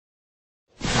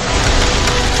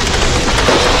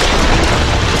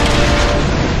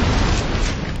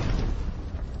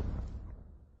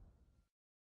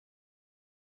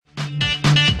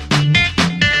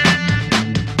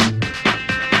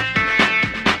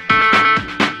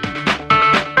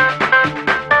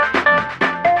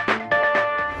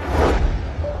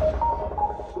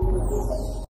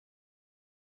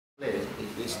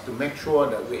sure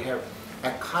that we have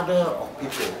a cadre of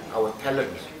people, our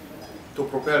talents, to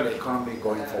propel the economy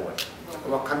going forward.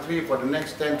 Our country, for the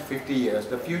next 10 to 50 years,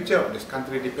 the future of this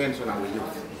country depends on our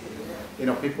youth. You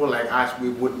know, people like us,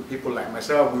 people like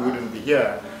myself, we wouldn't be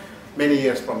here many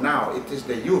years from now. It is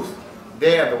the youth.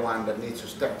 They are the one that needs to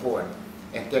step forward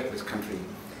and take this country.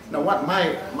 Now, what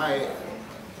my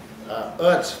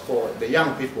urge for the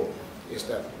young people is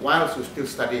that whilst you're still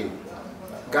studying,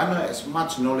 garner as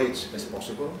much knowledge as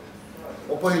possible,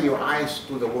 open your eyes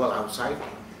to the world outside,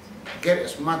 get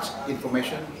as much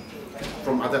information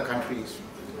from other countries,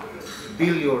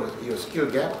 build your skill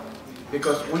gap,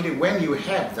 because only when you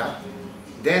have that,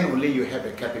 then only you have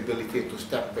the capability to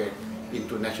step back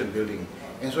into nation building.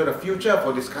 And so the future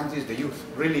for this country is the youth.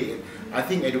 Really, I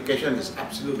think education is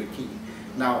absolutely key.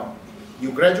 Now,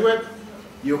 you graduate,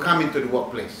 you come into the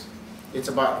workplace. It's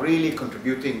about really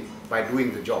contributing by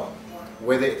doing the job.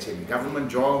 Whether it's a government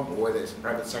job or whether it's a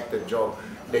private sector job,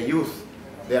 the youth,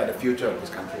 they are the future of this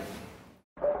country.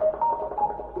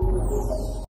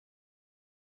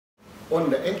 On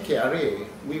the NKRA,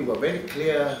 we were very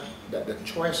clear that the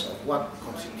choice of what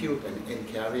constitutes an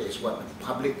NKRA is what the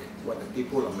public, what the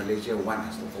people of Malaysia want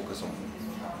us to focus on.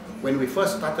 When we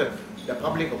first started, the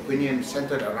public opinion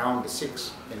centered around the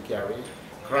 6 NKRA: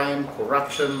 crime,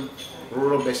 corruption,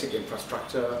 rural basic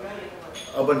infrastructure,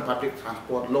 urban public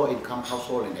transport, low-income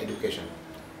household, and education.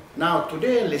 Now,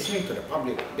 today, listening to the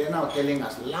public, they're now telling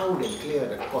us loud and clear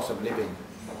that cost of living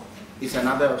is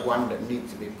another one that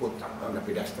needs to be put on the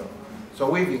pedestal. So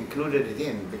we've included it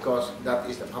in because that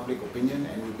is the public opinion,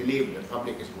 and we believe the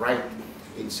public is right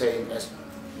in saying as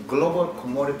global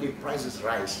commodity prices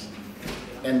rise,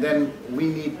 and then we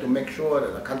need to make sure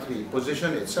that the country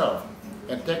position itself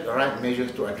and take the right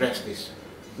measures to address this.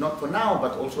 Not for now,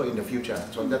 but also in the future.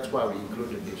 So that's why we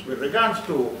included this. With regards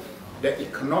to the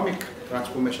economic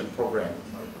transformation program,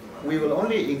 we will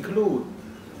only include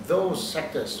those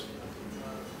sectors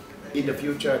in the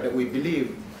future that we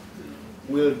believe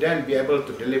will then be able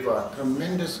to deliver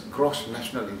tremendous gross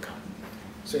national income.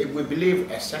 So if we believe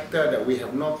a sector that we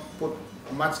have not put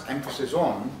much emphasis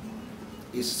on,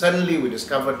 is suddenly we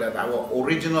discovered that our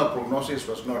original prognosis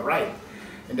was not right,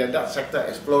 and that that sector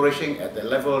is flourishing at the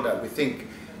level that we think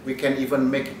we can even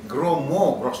make it grow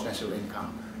more gross national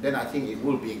income, then I think it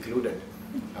will be included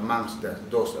amongst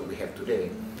those that we have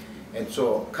today. And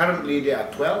so currently there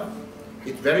are 12.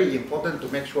 It's very important to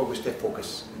make sure we stay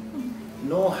focused.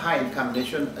 No high-income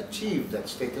nation achieved that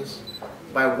status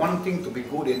by wanting to be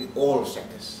good in all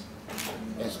sectors.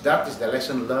 And that is the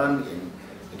lesson learned in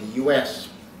the US,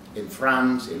 in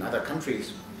France, in other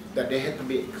countries, that they had to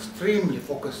be extremely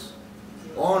focused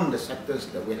on the sectors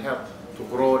that will help to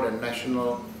grow the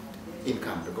national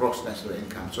income, the gross national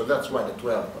income. So that's why the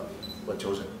 12 were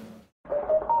chosen.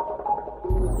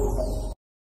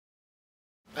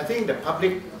 I think the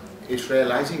public is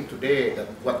realizing today that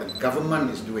what the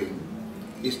government is doing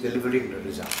is delivering the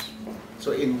results.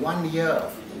 So in 1 year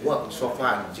of work so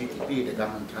far in GTP, the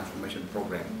Government Transformation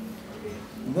Program,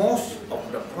 most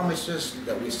of the promises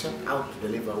that we set out to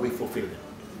deliver, we fulfilled.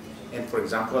 And for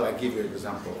example, I give you an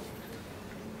example.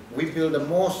 We built the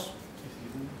most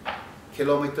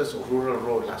kilometers of rural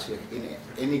road last year in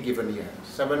any given year,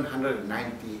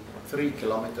 793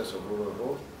 kilometers of rural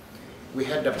road. We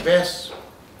had the best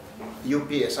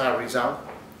UPSR result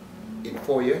in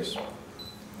 4 years.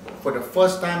 For the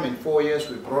first time in 4 years,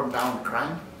 we brought down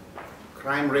crime.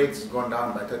 Crime rates has gone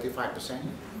down by 35%,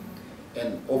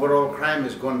 and overall crime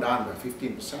has gone down by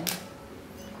 15%.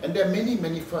 And there are many,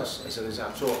 many firsts as a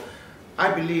result. So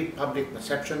I believe public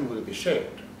perception will be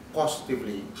shaped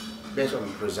positively based on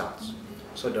results.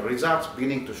 So the results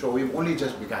beginning to show, we've only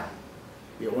just begun.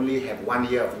 We only have 1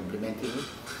 year of implementing it.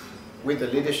 With the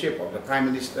leadership of the Prime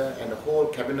Minister and the whole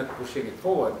Cabinet pushing it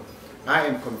forward, I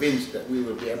am convinced that we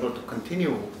will be able to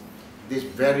continue this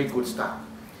very good start.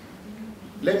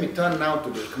 Let me turn now to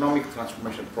the Economic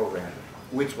Transformation Program,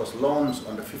 which was launched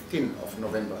on the 15th of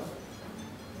November.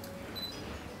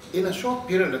 In a short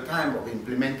period of time of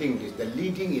implementing this, the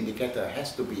leading indicator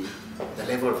has to be the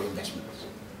level of investments.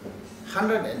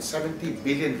 170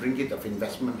 billion ringgit of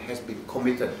investment has been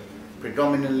committed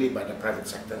predominantly by the private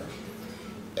sector.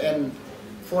 And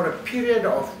for a period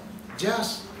of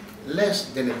just less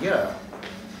than a year,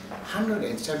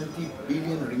 170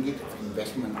 billion ringgit of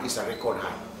investment is a record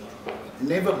high.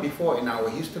 Never before in our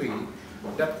history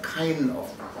that kind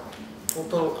of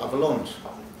total avalanche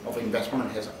of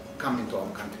investment has come into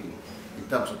our country in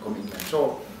terms of commitment.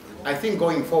 So I think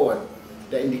going forward,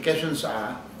 the indications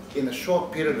are in a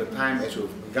short period of time as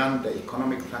we've begun the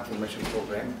Economic Transformation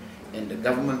Program and the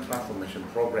Government Transformation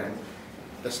Program,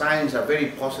 the signs are very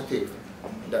positive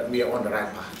that we are on the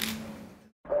right path.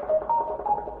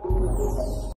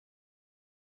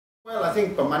 I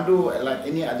think Pemandu, like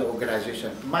any other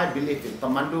organization, my belief is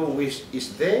Pemandu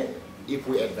is there if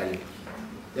we add value.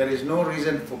 There is no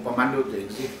reason for Pemandu to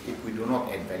exist if we do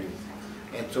not add value.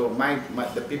 And so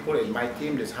the people in my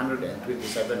team, there's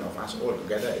 127 of us all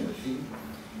together in the team,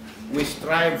 we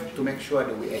strive to make sure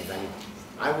that we add value.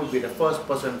 I would be the first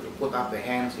person to put up the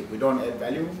hands. If we don't add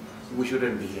value, we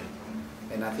shouldn't be here.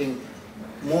 And I think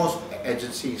most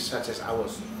agencies such as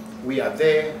ours, we are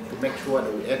there to make sure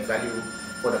that we add value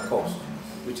for the cause,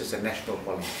 which is a national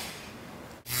policy.